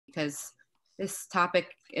because this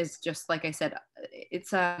topic is just, like I said,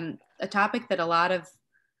 it's a topic that a lot of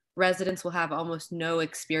residents will have almost no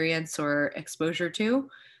experience or exposure to.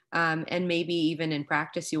 And maybe even in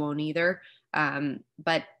practice, you won't either.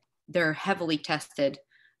 But they're heavily tested.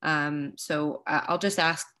 So I'll just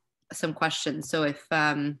ask some questions. So if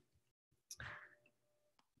I'll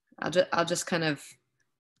just kind of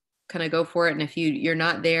go for it. And if you're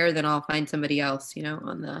not there, then I'll find somebody else,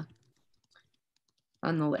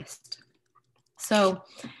 on the list. So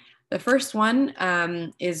the first one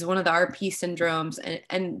is one of the RP syndromes,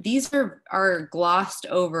 and these are glossed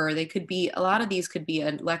over. They could be, a lot of these could be a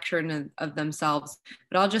lecture in of themselves,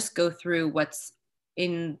 but I'll just go through what's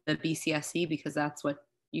in the BCSC because that's what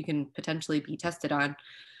you can potentially be tested on.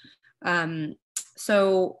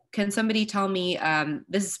 So can somebody tell me,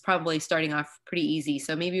 this is probably starting off pretty easy,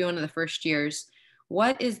 so maybe one of the first years,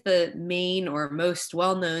 what is the main or most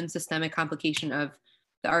well-known systemic complication of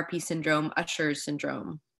the RP syndrome, Usher's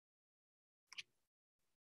syndrome?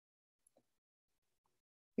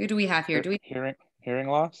 Who do we have here? Hearing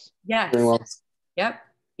loss? Yes. Hearing loss.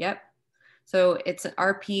 Yep. So it's an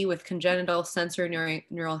RP with congenital sensory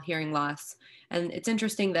neural hearing loss. And it's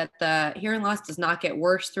interesting that the hearing loss does not get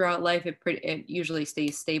worse throughout life. It usually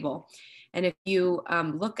stays stable. And if you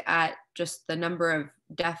look at just the number of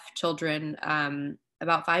deaf children,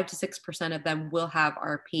 about 5 to 6% of them will have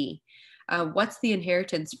RP. What's the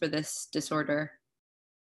inheritance for this disorder?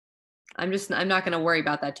 I'm not going to worry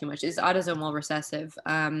about that too much. It's autosomal recessive.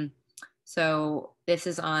 So this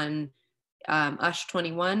is on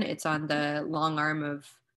USH21. It's on the long arm of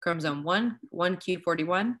chromosome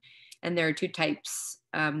 1Q41. And there are two types.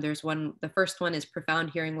 The first one is profound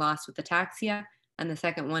hearing loss with ataxia. And the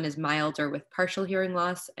second one is milder with partial hearing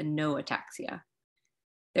loss and no ataxia.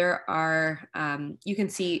 There are, you can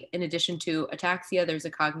see in addition to ataxia, there's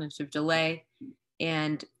a cognitive delay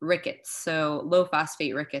and rickets. So low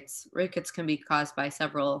phosphate rickets. Rickets can be caused by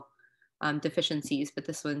several deficiencies, but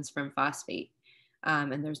this one's from phosphate.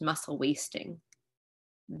 And there's muscle wasting.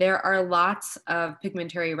 There are lots of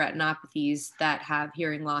pigmentary retinopathies that have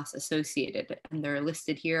hearing loss associated, and they're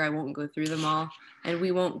listed here. I won't go through them all, and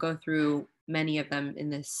we won't go through many of them in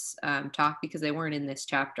this talk because they weren't in this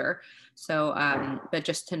chapter. So, but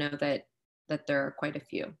just to know that there are quite a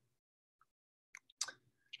few.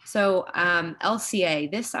 So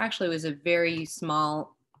LCA, this actually was a very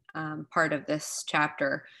small part of this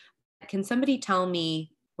chapter. Can somebody tell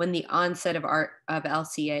me when the onset of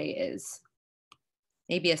LCA is?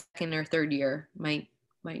 Maybe a second or third year might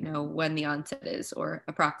know when the onset is, or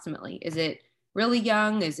approximately. Is it really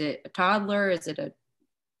young? Is it a toddler? Is it a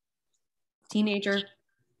teenager?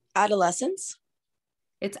 Adolescence.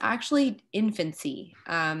 It's actually infancy,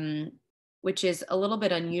 which is a little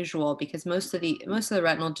bit unusual because most of the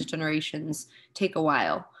retinal degenerations take a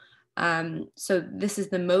while. So this is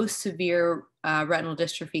the most severe retinal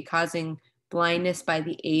dystrophy, causing blindness by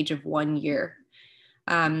the age of 1 year.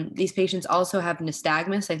 These patients also have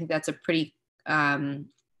nystagmus. I think that's a pretty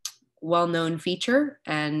well-known feature,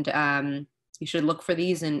 and you should look for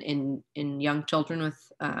these in young children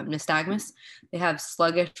with nystagmus. They have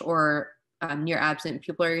sluggish or near absent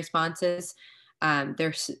pupillary responses.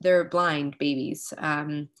 They're blind babies,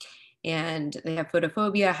 and they have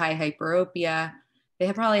photophobia, high hyperopia.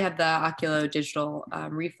 They probably have the oculodigital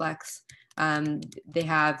reflex. They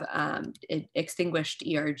have extinguished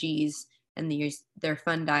ERGs, and their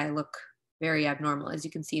fundi look very abnormal, as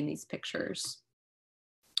you can see in these pictures.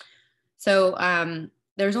 So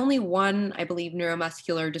there's only one, I believe,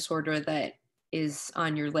 neuromuscular disorder that is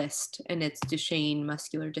on your list, and it's Duchenne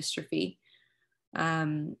muscular dystrophy.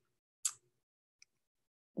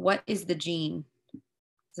 What is the gene?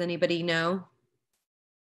 Does anybody know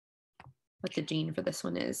what the gene for this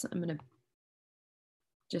one is? I'm gonna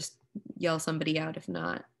just yell somebody out if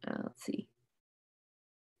not. Let's see.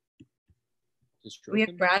 Do we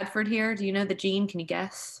have Bradford here? Do you know the gene? Can you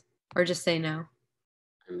guess? Or just say no?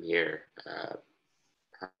 I'm here.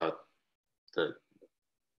 How about the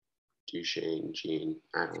Duchenne gene?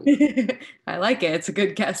 I don't know. I like it. It's a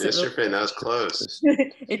good guess. Dystrophin, that was close.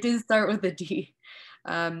 It did start with a D,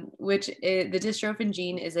 the dystrophin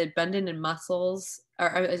gene is abundant in muscles,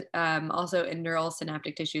 or also in neural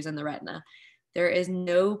synaptic tissues in the retina. There is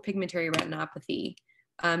no pigmentary retinopathy.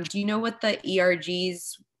 Do you know what the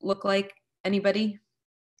ERGs look like? Anybody?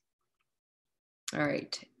 All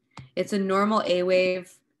right. It's a normal A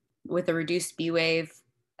wave with a reduced B wave.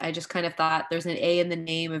 I just kind of thought there's an A in the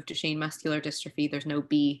name of Duchenne muscular dystrophy. There's no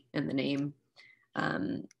B in the name.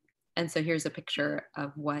 And so here's a picture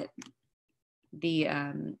of what the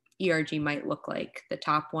ERG might look like. The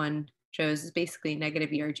top one shows is basically negative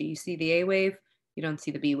ERG. You see the A wave, You don't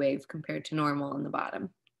see the B wave compared to normal on the bottom.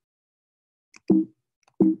 All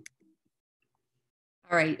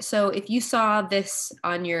right, so if you saw this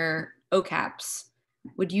on your OCAPs,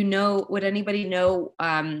 would anybody know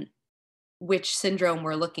which syndrome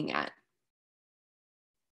we're looking at?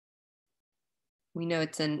 We know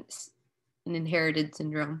it's an inherited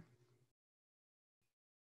syndrome.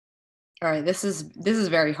 All right, this is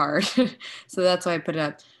very hard. So that's why I put it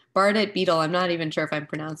up. Bardet-Biedl, I'm not even sure if I'm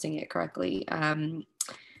pronouncing it correctly,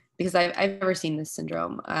 because I've never seen this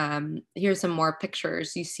syndrome. Here's some more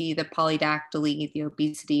pictures. You see the polydactyly, the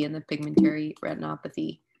obesity, and the pigmentary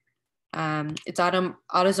retinopathy. It's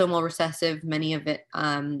autosomal recessive. Many of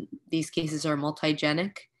these cases are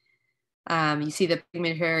multigenic. You see the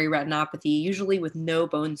pigmentary retinopathy, usually with no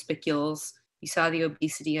bone spicules. You saw the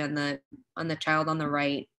obesity on the child on the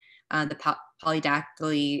right. The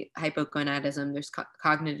polydactyly hypogonadism, there's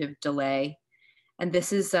cognitive delay. And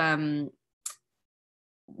this is the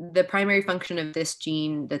primary function of this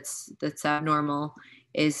gene that's abnormal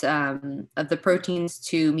is of the proteins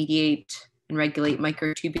to mediate and regulate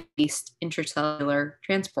microtubule-based intracellular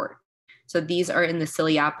transport. So these are in the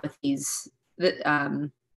ciliopathies,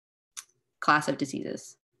 class of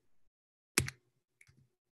diseases.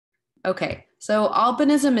 Okay, so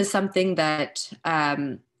albinism is something that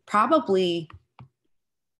probably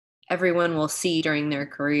everyone will see during their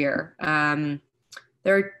career. There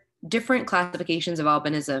are different classifications of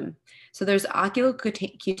albinism. So there's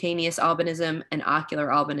oculocutaneous albinism and ocular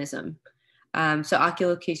albinism. So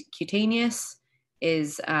oculocutaneous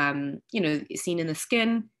is, seen in the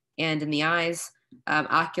skin and in the eyes.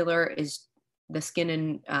 Ocular is the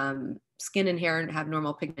skin and hair have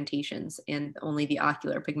normal pigmentations, and only the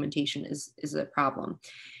ocular pigmentation is a problem.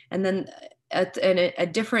 And then a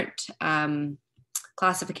different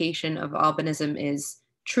classification of albinism is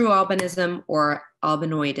true albinism or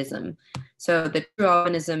albinoidism. So the true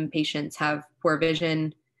albinism patients have poor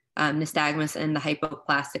vision, nystagmus, and the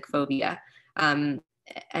hypoplastic phobia. And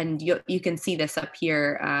you can see this up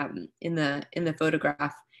here in the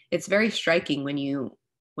photograph. It's very striking when you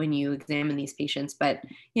examine these patients, but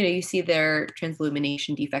you see their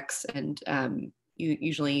transillumination defects, and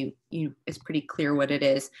it's pretty clear what it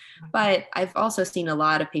is. But I've also seen a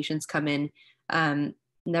lot of patients come in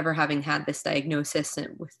never having had this diagnosis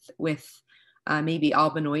with maybe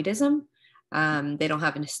albinoidism. They don't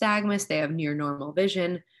have nystagmus, they have near normal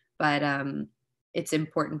vision, but it's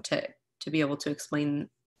important to be able to explain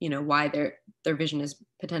why their vision is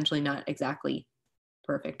potentially not exactly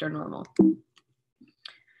perfect or normal.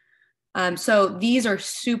 So these are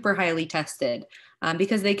super highly tested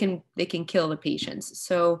because they can kill the patients.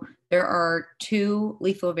 So there are 2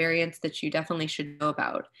 lethal variants that you definitely should know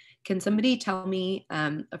about. Can somebody tell me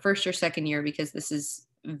a first or second year, because this is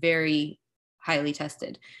very highly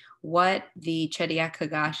tested, what the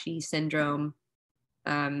Chidiac-Higashi syndrome,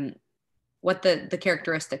 what the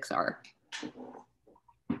characteristics are?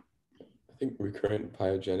 I think recurrent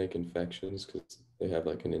pyogenic infections, because they have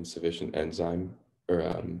like an insufficient enzyme or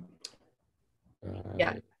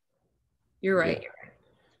yeah, you're right. Yeah.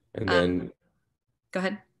 And then go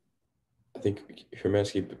ahead. I think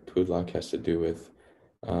Hermansky-Pudlak has to do with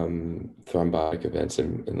thrombotic events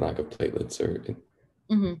and lack of platelets.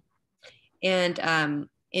 Mm-hmm. And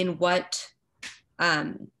in what part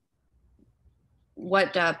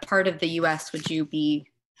of the U.S. would you be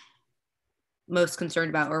most concerned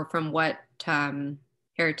about, or from what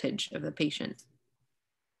heritage of the patient?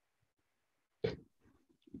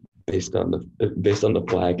 Based on the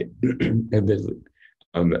flag,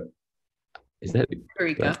 is that Puerto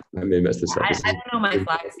Rico? I may mess this up. I don't know my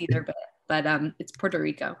flags either, but it's Puerto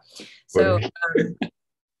Rico. So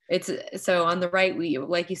so on the right, we,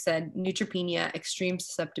 like you said, neutropenia, extreme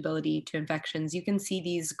susceptibility to infections. You can see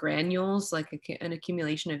these granules, like an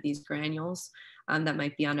accumulation of these granules that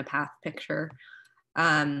might be on a path picture.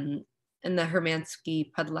 And the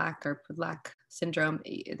Hermansky-Pudlak syndrome,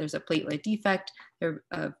 there's a platelet defect. They're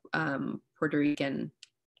of Puerto Rican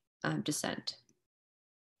descent.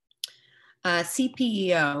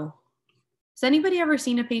 CPEO. Has anybody ever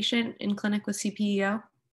seen a patient in clinic with CPEO?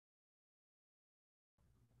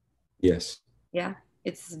 Yes. Yeah,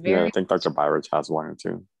 it's very. Yeah, I think Dr. Byridge has 1 or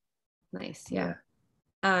 2. Nice. Yeah.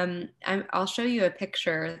 I'll show you a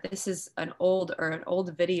picture. This is an old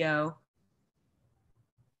video.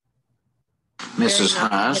 Mrs.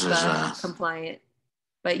 Haas is compliant,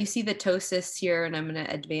 but you see the ptosis here, and I'm going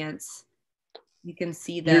to advance. You can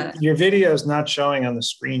see the your video is not showing on the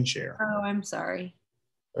screen share. Oh, I'm sorry.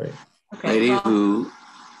 All right. Okay. lady Well, who.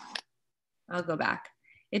 I'll go back.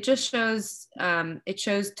 It just shows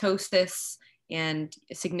ptosis and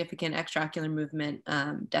significant extraocular movement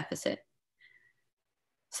deficit.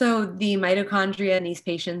 So the mitochondria in these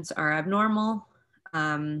patients are abnormal.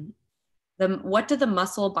 What do the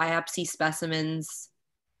muscle biopsy specimens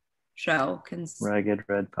show? Ragged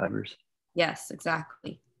red fibers. Yes,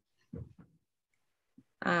 exactly.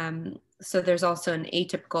 So there's also an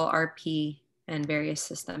atypical RP and various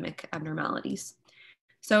systemic abnormalities.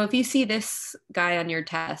 So if you see this guy on your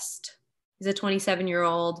test, he's a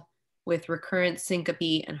 27-year-old with recurrent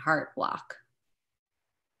syncope and heart block.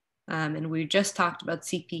 And we just talked about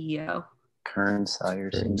CPEO.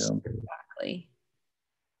 Kearns-Sayre syndrome. Exactly.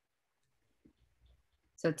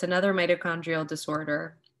 So it's another mitochondrial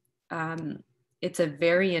disorder. It's a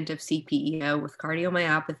variant of CPEO with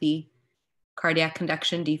cardiomyopathy, cardiac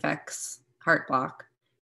conduction defects, heart block.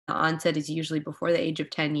 The onset is usually before the age of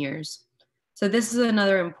 10 years. So this is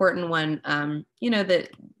another important one, that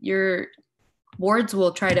your boards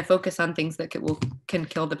will try to focus on things that can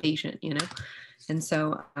kill the patient, And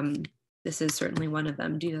so this is certainly one of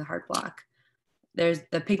them due to the heart block. There's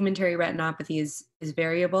the pigmentary retinopathy is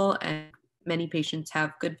variable, and many patients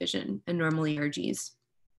have good vision and normal ERGs.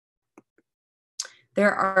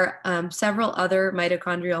 There are several other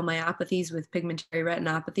mitochondrial myopathies with pigmentary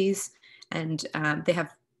retinopathies, and they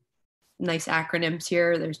have nice acronyms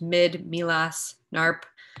here. There's MID, MELAS, NARP,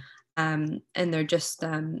 and they're just,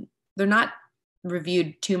 they're not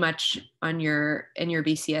reviewed too much in your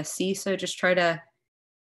BCSC, so just try to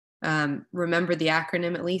remember the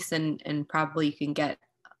acronym at least, and probably you can get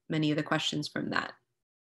many of the questions from that.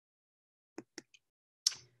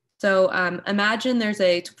 So imagine there's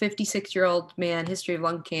a 56-year-old man, history of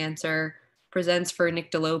lung cancer, presents for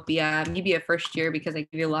nyctalopia, maybe a first year because I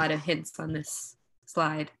give you a lot of hints on this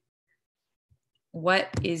slide.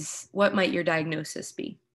 What might your diagnosis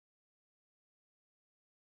be?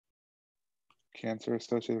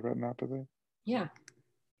 Cancer-associated retinopathy? Yeah.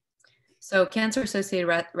 So cancer-associated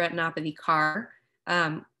retinopathy, CAR.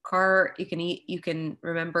 CAR, you can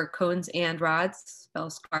remember cones and rods,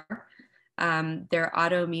 spells CAR. They're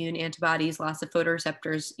autoimmune antibodies, loss of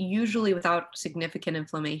photoreceptors, usually without significant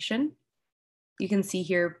inflammation. You can see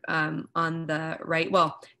here on the right,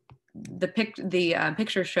 well, the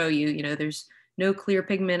pictures show you, there's no clear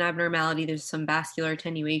pigment abnormality. There's some vascular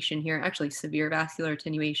attenuation here, actually severe vascular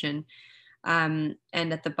attenuation. And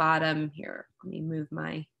at the bottom here, let me move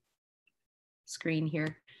my screen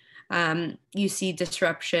here. You see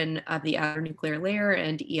disruption of the outer nuclear layer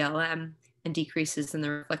and ELM, and decreases in the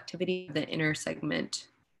reflectivity of the inner segment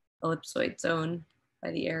ellipsoid zone by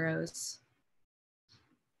the arrows.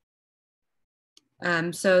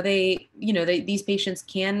 So these patients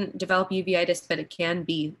can develop uveitis, but it can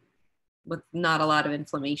be with not a lot of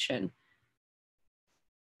inflammation.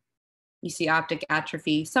 You see optic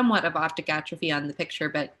atrophy, somewhat of optic atrophy on the picture,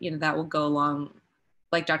 but that will go along,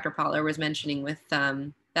 like Dr. Poller was mentioning, with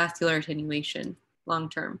vascular attenuation long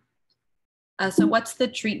term. So what's the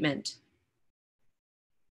treatment?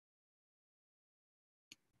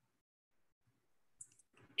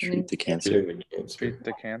 Treat the cancer. Treat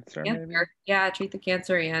the cancer, Cancer. maybe? Yeah, treat the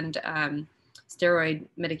cancer, and steroid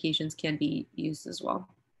medications can be used as well.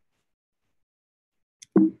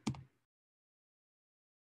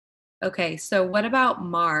 Okay, so what about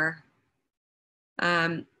MAR?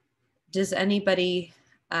 Does anybody,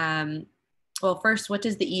 well, first, what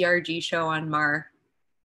does the ERG show on MAR?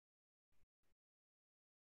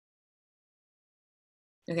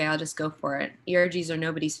 Okay, I'll just go for it. ERGs are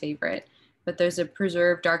nobody's favorite, but there's a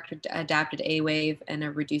preserved dark adapted A wave and a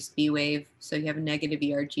reduced B wave, so you have a negative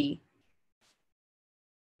ERG.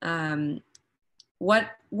 What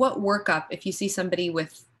workup, if you see somebody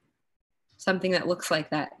with something that looks like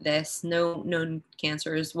this, no known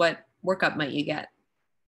cancers, what workup might you get?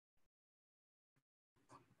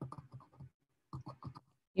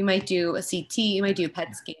 You might do a CT, you might do a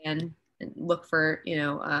PET scan and look for,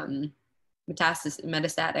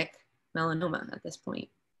 metastatic melanoma at this point.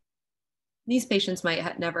 These patients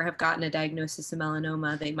might never have gotten a diagnosis of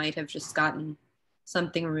melanoma. They might have just gotten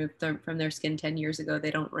something removed from their skin 10 years ago. They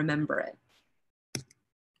don't remember it.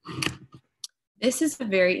 This is a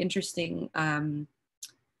very interesting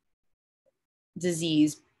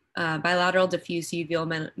disease, bilateral diffuse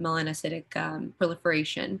uveal melanocytic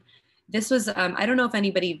proliferation. This was, I don't know if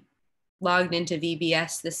anybody logged into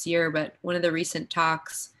VBS this year, but one of the recent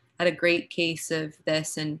talks had a great case of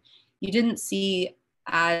this, and you didn't see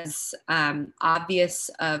as obvious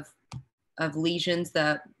of lesions,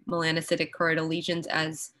 the melanocytic choroidal lesions,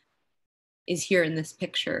 as is here in this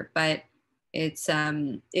picture, but it's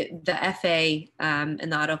the FA and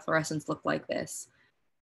the autofluorescence look like this.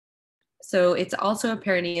 So it's also a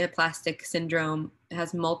paraneoplastic syndrome. It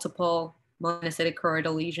has multiple melanocytic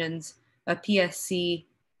choroidal lesions, a PSC,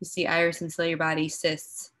 You see iris and ciliary body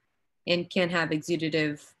cysts and can have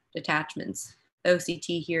exudative detachments. The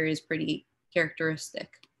OCT here is pretty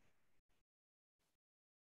characteristic.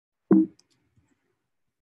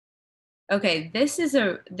 Okay, this is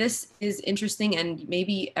interesting, and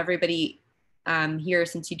maybe everybody here,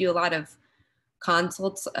 since you do a lot of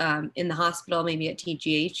consults in the hospital, maybe at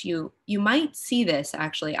TGH, you might see this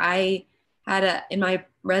actually. I had in my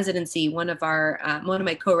residency, one of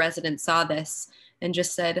my co-residents saw this and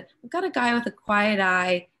just said, "I've got a guy with a quiet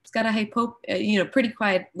eye. He's got a pretty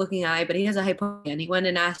quiet looking eye, but he has a hypopia." And he went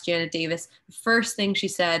and asked Janet Davis. The first thing she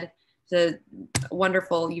said, the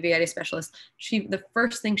wonderful uveitis specialist, the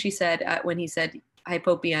first thing she said when he said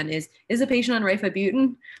hypopion is a patient on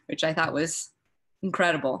rifabutin, which I thought was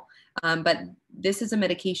incredible. But this is a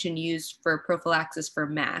medication used for prophylaxis for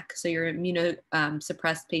MAC. So your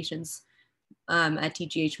immunosuppressed patients at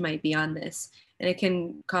TGH might be on this. And it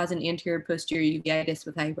can cause an anterior posterior uveitis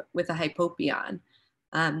with a hypopion.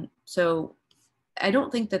 So I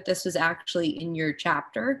don't think that this was actually in your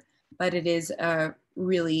chapter, but it is a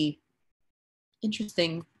really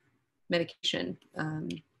interesting medication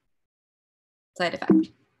side effect.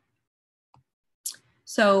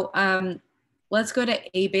 So let's go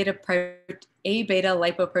to A beta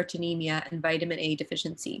lipoproteinemia and vitamin A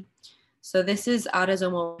deficiency. So this is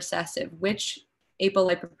autosomal recessive. Which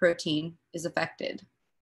apolipoprotein is affected?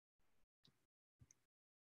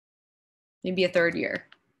 Maybe a third year.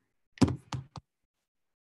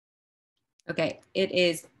 Okay, it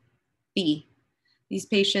is B. These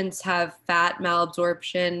patients have fat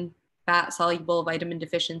malabsorption, fat soluble vitamin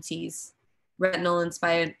deficiencies, retinal and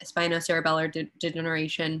spinocerebellar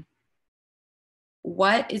degeneration.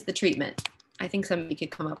 What is the treatment? I think somebody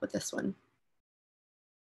could come up with this one.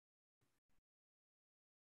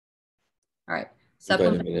 All right.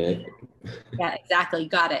 Supplement. Vitamin A. Yeah, exactly. You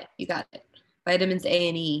got it. You got it. Vitamins A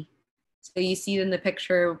and E. So you see in the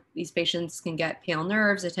picture, these patients can get pale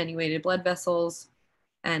nerves, attenuated blood vessels,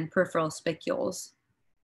 and peripheral spicules.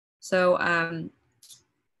 So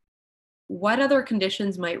what other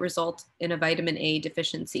conditions might result in a vitamin A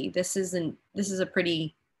deficiency?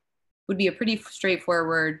 Would be a pretty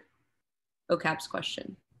straightforward OCAPS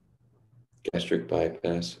question. Gastric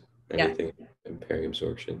bypass, anything impairing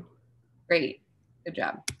absorption. Great, good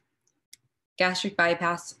job. Gastric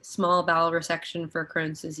bypass, small bowel resection for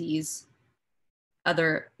Crohn's disease,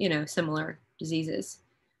 other similar diseases.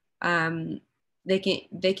 They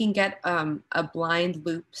can get a blind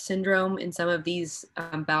loop syndrome in some of these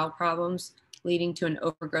bowel problems, leading to an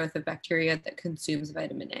overgrowth of bacteria that consumes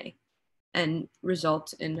vitamin A and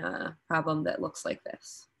result in a problem that looks like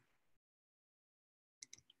this.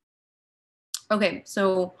 Okay,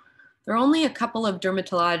 so there are only a couple of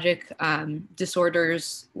dermatologic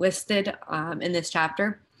disorders listed in this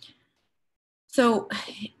chapter. So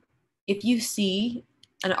if you see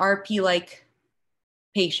an RP-like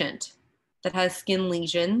patient that has skin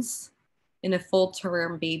lesions in a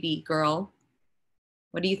full-term baby girl,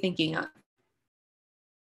 what are you thinking of?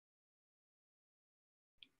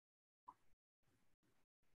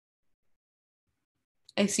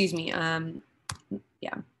 Excuse me,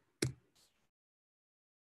 yeah.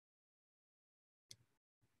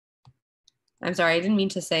 I'm sorry, I didn't mean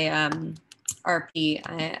to say RP.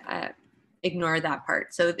 I ignore that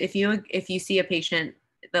part. So if you see a patient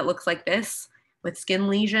that looks like this with skin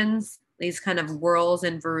lesions, these kind of whorls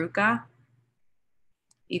and verruca,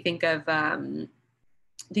 you think of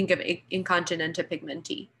incontinenta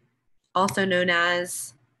pigmenti, also known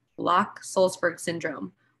as Locke-Sulzberg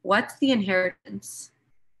syndrome. What's the inheritance?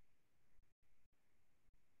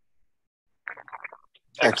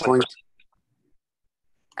 Excellent.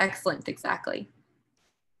 Excellent, exactly.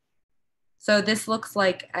 So this looks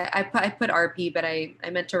like, I put RP, but I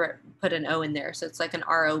meant to put an O in there. So it's like an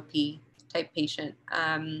ROP type patient.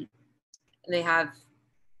 They have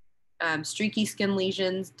streaky skin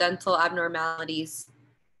lesions, dental abnormalities,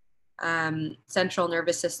 central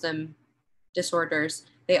nervous system disorders.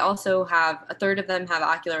 They also have, a third of them have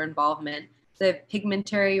ocular involvement. They have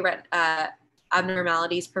pigmentary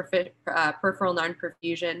abnormalities, peripheral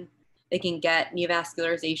non-perfusion. They can get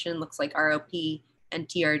neovascularization, looks like ROP, and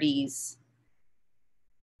TRDs.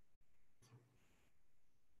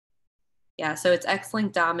 Yeah, so it's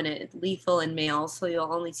X-linked dominant, it's lethal in males, so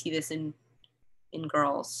you'll only see this in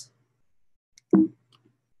girls.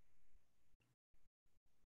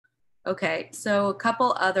 Okay, so a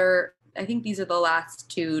couple other, I think these are the last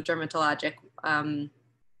two dermatologic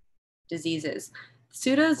diseases.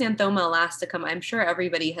 Pseudoxanthoma elasticum, I'm sure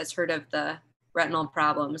everybody has heard of the retinal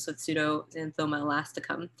problems with pseudoxanthoma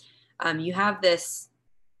elasticum. You have this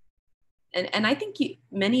and I think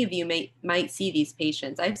many of you might see these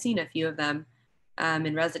patients. I've seen a few of them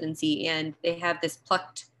in residency, and they have this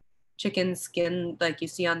plucked chicken skin like you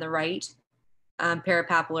see on the right,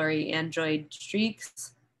 parapapillary angoid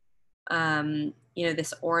streaks,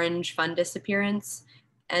 this orange fundus appearance.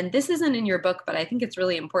 And this isn't in your book, but I think it's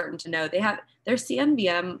really important to know their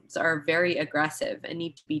CNVMs are very aggressive and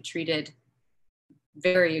need to be treated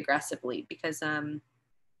very aggressively because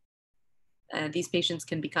these patients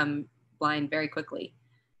can become blind very quickly.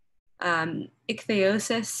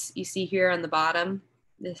 Ichthyosis, you see here on the bottom,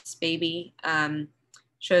 this baby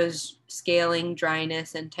shows scaling,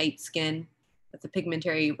 dryness, and tight skin with a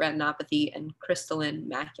pigmentary retinopathy and crystalline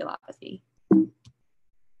maculopathy.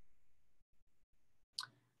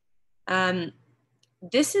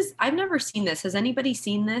 I've never seen this. Has anybody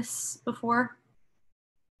seen this before?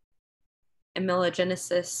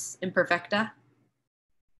 Amelogenesis imperfecta?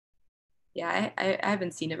 Yeah, I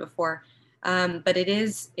haven't seen it before, but it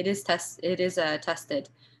is tested.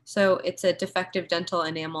 So it's a defective dental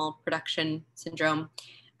enamel production syndrome.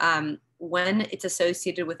 When it's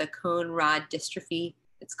associated with a cone rod dystrophy,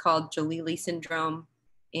 it's called Jalili syndrome,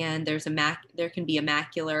 and there can be a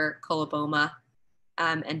macular coloboma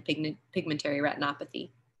and pigmentary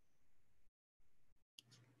retinopathy.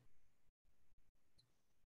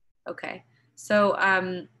 Okay, so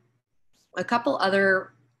a couple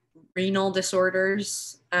other renal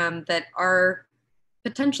disorders that are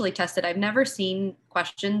potentially tested. I've never seen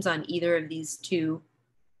questions on either of these two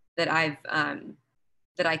that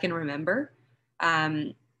that I can remember,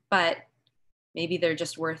 but maybe they're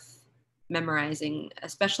just worth memorizing,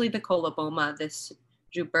 especially the coloboma, this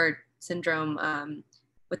Joubert syndrome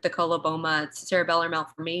with the coloboma, it's cerebellar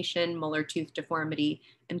malformation, molar tooth deformity,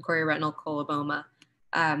 and chorioretinal coloboma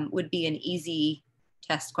would be an easy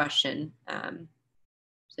test question.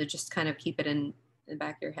 So just kind of keep it in the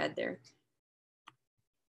back of your head there.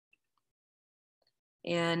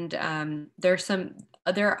 And there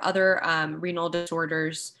are other renal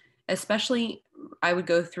disorders, especially I would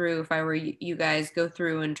go through, if I were you guys, go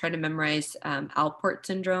through and try to memorize Alport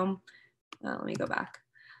syndrome. Let me go back.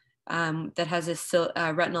 That has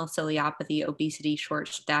a retinal ciliopathy, obesity, short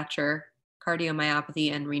stature,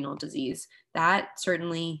 cardiomyopathy, and renal disease. That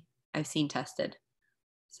certainly I've seen tested.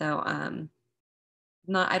 So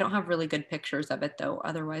I don't have really good pictures of it though.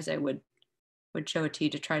 Otherwise I would show it to you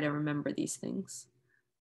to try to remember these things.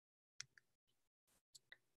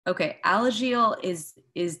 Okay, Alagille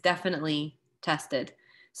is definitely tested.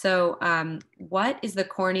 So what is the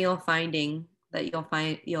corneal finding that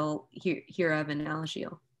you'll hear of in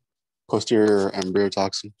Alagille? Posterior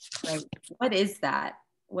embryotoxin. Right. What is that?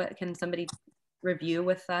 What can somebody review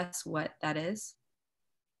with us what that is?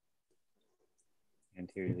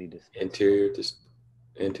 Anteriorly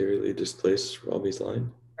displaced Schwalbe's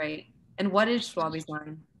line. Right. And what is Schwalbe's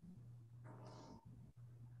line?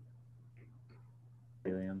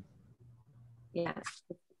 William. Yeah.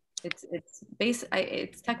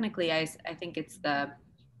 It's technically I think it's the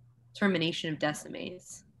termination of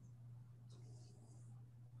decimase.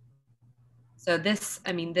 So this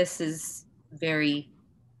is very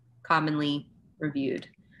commonly reviewed.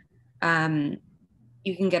 You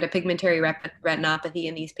can get a pigmentary retinopathy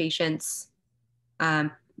in these patients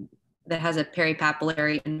that has a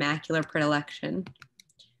peripapillary and macular predilection.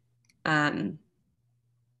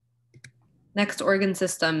 Next organ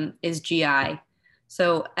system is GI.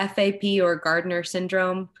 So FAP or Gardner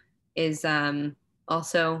syndrome is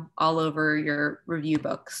also all over your review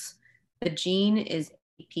books. The gene is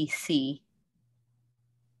APC.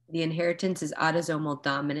 The inheritance is autosomal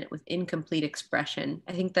dominant with incomplete expression.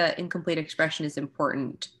 I think the incomplete expression is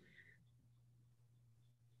important.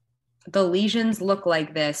 The lesions look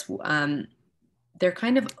like this. They're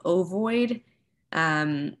kind of ovoid.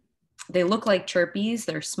 They look like chirpies.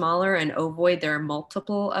 They're smaller and ovoid. There are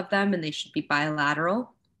multiple of them and they should be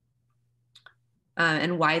bilateral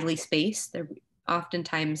and widely spaced. They're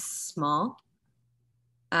oftentimes small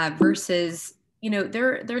versus,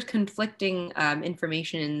 there's conflicting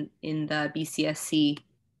information in the BCSC,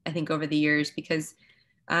 I think, over the years because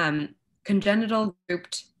congenital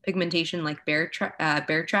grouped pigmentation like bear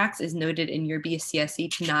tracks is noted in your BSCSC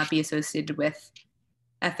to not be associated with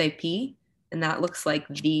FAP. And that looks like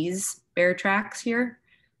these bear tracks here.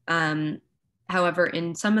 However,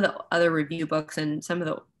 in some of the other review books and some of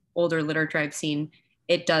the older literature I've seen,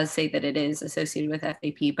 it does say that it is associated with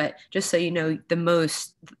FAP. But just so you know, the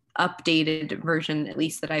most updated version, at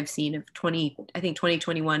least that I've seen of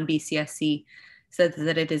 2021 BCSC, says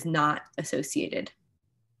that it is not associated,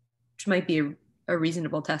 which might be a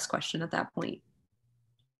reasonable test question at that point.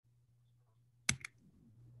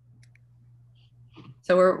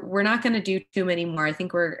 So we're not going to do too many more. I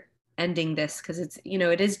think we're ending this because it's,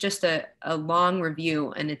 it is just a long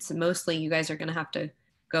review, and it's mostly you guys are going to have to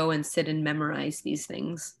go and sit and memorize these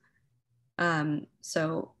things. But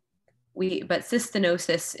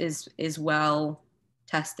cystinosis is well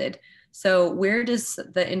tested. So where does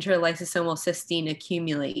the intralysosomal cystine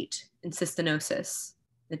accumulate in cystinosis?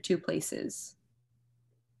 The two places.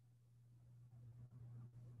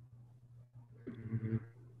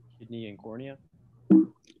 Kidney and cornea.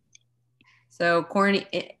 So cornea,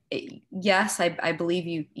 yes, I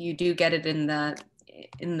believe you do get it in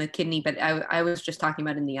the kidney, but I was just talking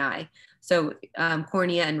about in the eye. So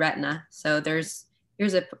cornea and retina. So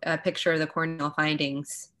here's a picture of the corneal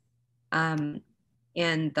findings, and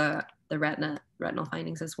the retinal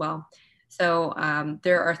findings as well. So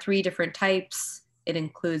there are 3 different types. It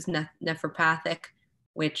includes nephropathic,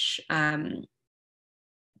 which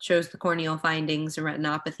shows the corneal findings and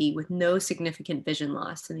retinopathy with no significant vision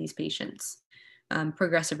loss in these patients.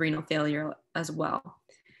 Progressive renal failure as well.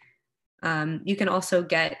 You can also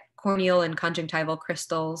get corneal and conjunctival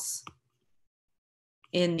crystals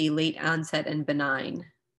in the late onset and benign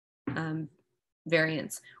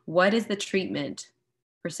variants. What is the treatment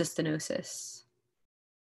for cystinosis?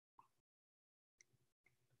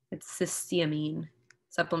 It's cysteamine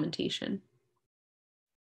supplementation.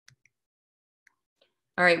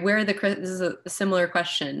 All right, this is a similar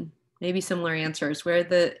question, maybe similar answers.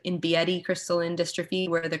 In Bieti crystalline dystrophy,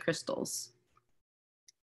 where are the crystals?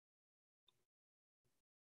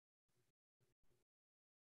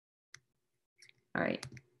 All right,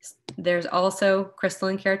 there's also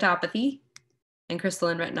crystalline keratopathy and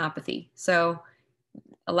crystalline retinopathy. So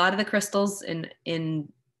a lot of the crystals in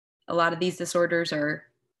a lot of these disorders are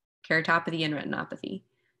keratopathy and retinopathy.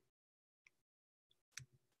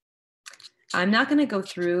 I'm not going to go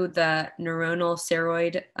through the neuronal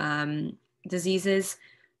ceroid diseases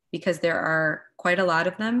because there are quite a lot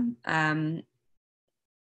of them, and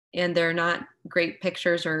they're not great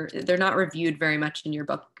pictures, or they're not reviewed very much in your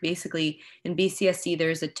book. Basically, in BCSC,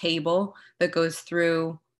 there's a table that goes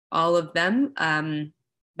through all of them,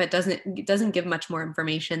 but doesn't give much more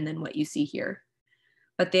information than what you see here.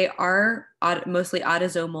 But they are mostly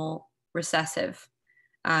autosomal recessive.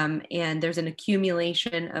 And there's an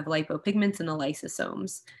accumulation of lipopigments in the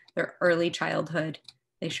lysosomes. They're early childhood.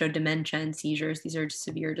 They show dementia and seizures. These are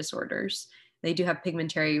severe disorders. They do have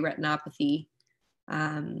pigmentary retinopathy.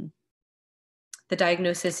 The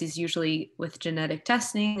diagnosis is usually with genetic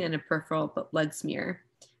testing and a peripheral blood smear.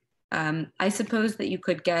 I suppose that you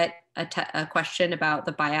could get a question about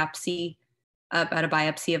a biopsy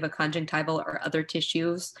of a conjunctival or other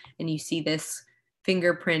tissues, and you see this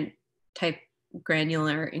fingerprint type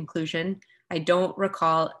granular inclusion. I don't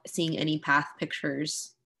recall seeing any path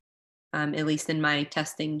pictures, at least in my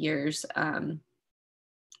testing years,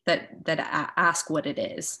 that ask what it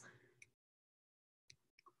is.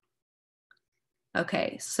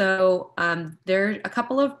 Okay, so there are a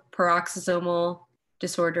couple of peroxisomal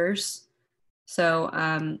disorders. So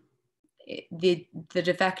the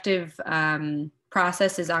defective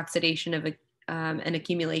process is oxidation of an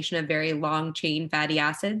accumulation of very long chain fatty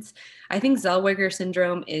acids. I think Zellweger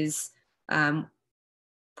syndrome is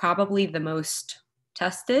probably the most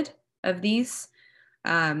tested of these,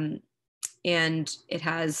 and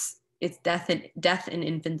it's death in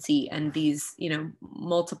infancy, and these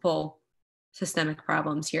multiple systemic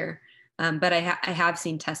problems here. But I have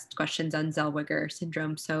seen test questions on Zellweger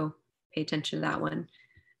syndrome, so pay attention to that one.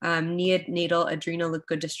 Neonatal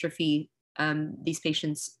adrenoleukodystrophy, these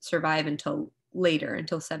patients survive until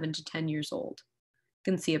 7 to 10 years old.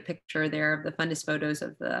 You can see a picture there of the fundus photos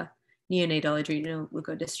of the neonatal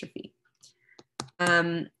adrenoleukodystrophy.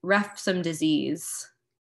 Refsum disease.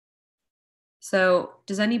 So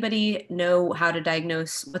does anybody know how to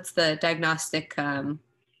diagnose, what's the diagnostic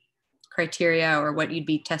criteria, or what you'd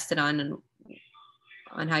be tested on, and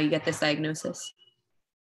on how you get this diagnosis?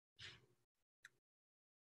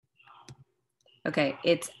 Okay,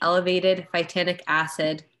 it's elevated phytanic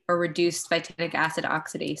acid or reduced phytanic acid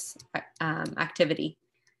oxidase activity.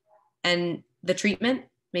 And the treatment,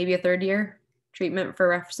 maybe a 3rd-year treatment for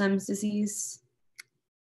Refsum's disease.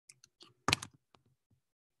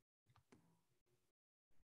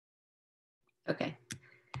 Okay.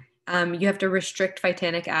 You have to restrict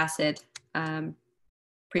phytanic acid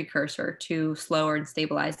precursor to slow and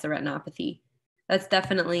stabilize the retinopathy. That's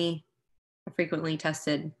definitely a frequently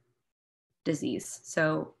tested disease.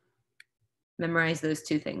 So memorize those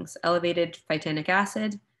 2 things: elevated phytanic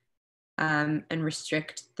acid and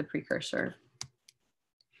restrict the precursor.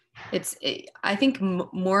 I think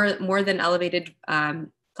more than elevated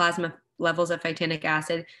plasma levels of phytanic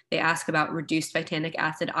acid, they ask about reduced phytanic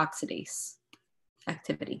acid oxidase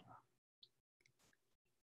activity.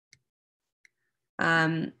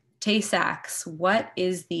 Tay-Sachs, what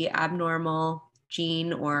is the abnormal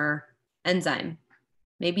gene or enzyme?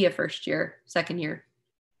 Maybe a first year, second year.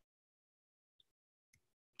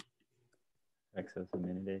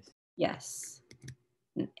 Hexosaminidase. Yes.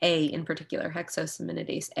 A in particular,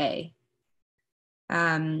 hexosaminidase A.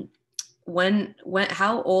 How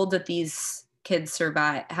old did these kids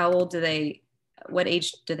survive? How old what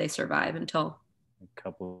age do they survive until? A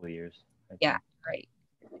couple of years. Yeah, right.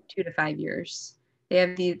 2 to 5 years. They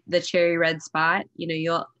have the cherry red spot.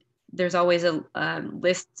 There's always a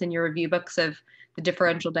lists in your review books of the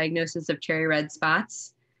differential diagnosis of cherry red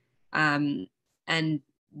spots. And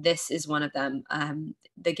this is one of them.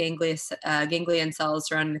 The ganglion cells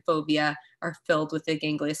surrounding the fovea are filled with the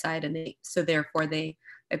ganglioside, and so therefore they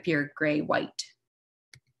appear gray-white.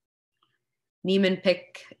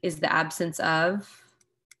 Niemann-Pick is the absence of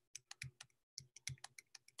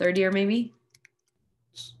third year, maybe?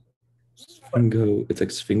 Sphyngo, it's like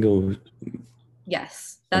sphyngo.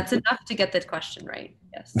 Yes, that's enough to get the question right.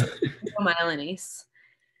 Yes, sphingomyelinase.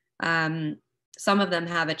 Some of them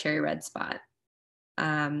have a cherry red spot,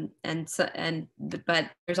 but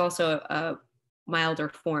there's also a milder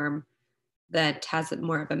form that has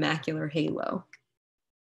more of a macular halo.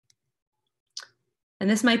 And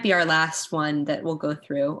this might be our last one that we'll go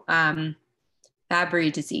through.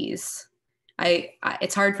 Fabry disease.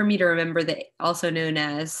 It's hard for me to remember that, also known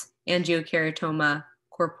as angiokeratoma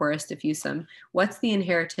corporis diffusum. What's the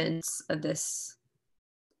inheritance of this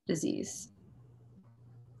disease?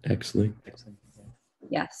 X-linked.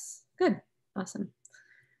 Yes, good, awesome.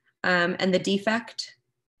 And the defect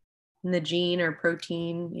in the gene or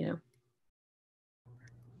protein,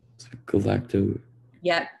 It's like galacto.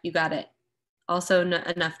 Yep, you got it. Also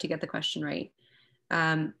enough to get the question right.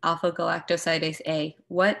 Alpha galactosidase A.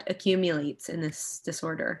 What accumulates in this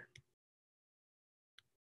disorder?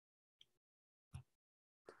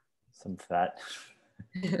 Some fat.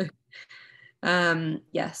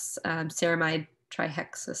 Yes, ceramide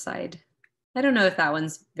trihexoside. I don't know if that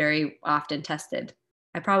one's very often tested.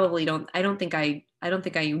 I don't think I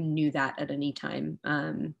knew that at any time.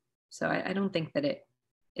 So I don't think that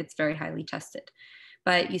it's very highly tested.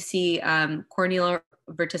 But you see corneal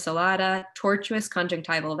verticillata, tortuous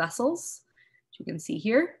conjunctival vessels, which you can see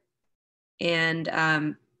here,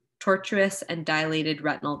 and tortuous and dilated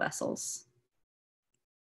retinal vessels.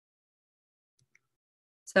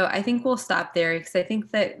 So I think we'll stop there because I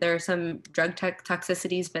think that there are some drug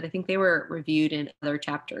toxicities, but I think they were reviewed in other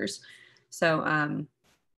chapters. So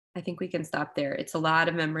I think we can stop there. It's a lot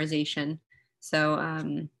of memorization.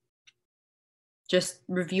 So just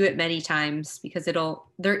review it many times because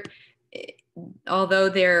although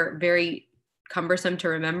they're very cumbersome to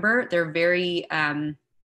remember, they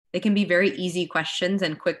can be very easy questions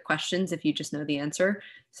and quick questions if you just know the answer.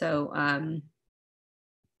 So,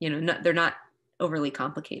 they're not overly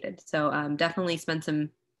complicated. So definitely spend some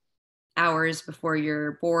hours before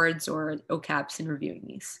your boards or OCAPs in reviewing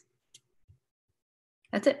these.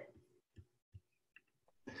 That's it.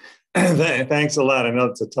 Thanks a lot. I know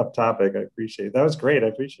it's a tough topic. I appreciate it. That was great. I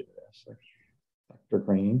appreciate it, Ashley. Dr.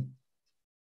 Green.